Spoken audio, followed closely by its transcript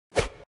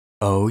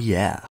Oh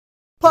yeah.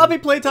 Poppy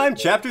Playtime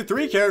Chapter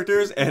 3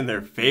 characters and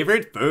their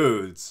favorite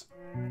foods.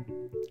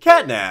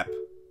 Catnap.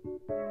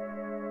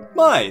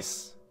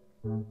 Mice.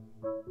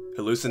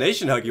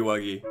 Hallucination Huggy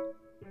Wuggy.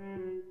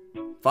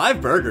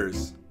 5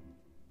 burgers.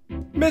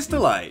 Miss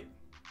Delight.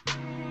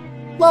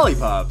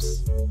 Lollipops.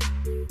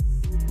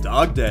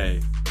 Dog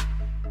Day.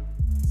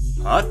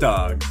 Hot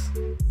dogs.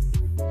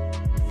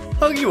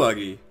 Huggy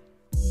Wuggy.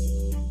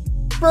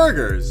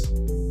 Burgers.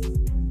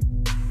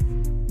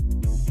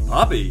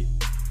 Poppy.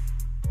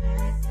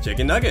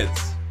 Chicken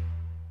nuggets.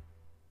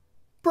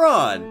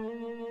 Prawn.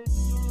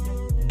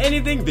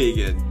 Anything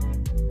vegan.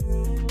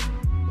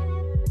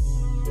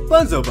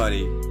 Bunzo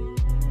Bunny.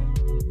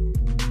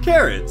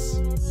 Carrots.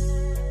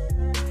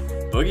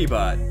 Boogie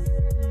Bot.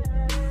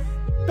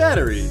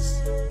 Batteries.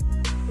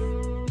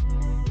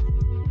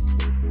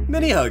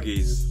 Mini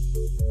Huggies.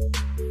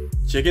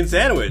 Chicken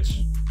Sandwich.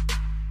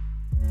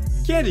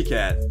 Candy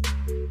Cat.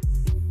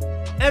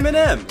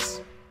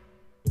 M&M's.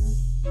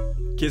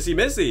 Kissy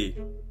Missy.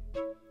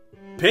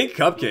 Pink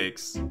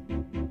Cupcakes.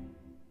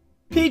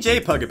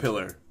 PJ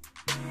Pugapillar.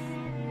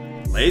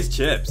 Lay's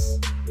Chips.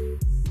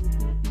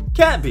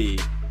 Cat Bee.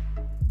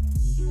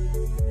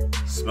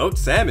 Smoked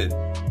Salmon.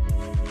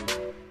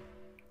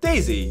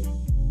 Daisy.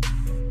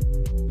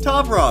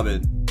 Top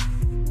Ramen.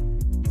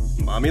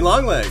 Mommy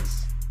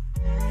Longlegs.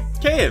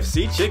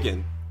 KFC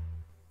Chicken.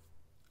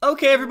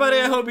 Okay everybody,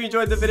 I hope you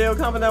enjoyed the video.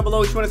 Comment down below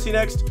what you want to see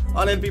next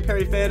on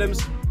MVPerry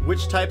Fandoms.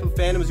 Which type of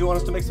fandoms you want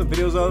us to make some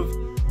videos of.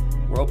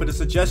 We're open to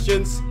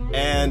suggestions,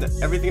 and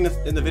everything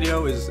in the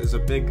video is a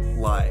big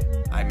lie.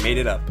 I made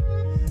it up.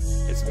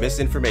 It's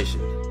misinformation.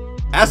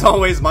 As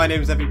always, my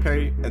name is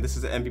MVPerry, and this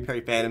is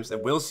MVPerry Fandoms,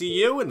 and we'll see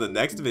you in the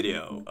next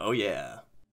video. Oh yeah.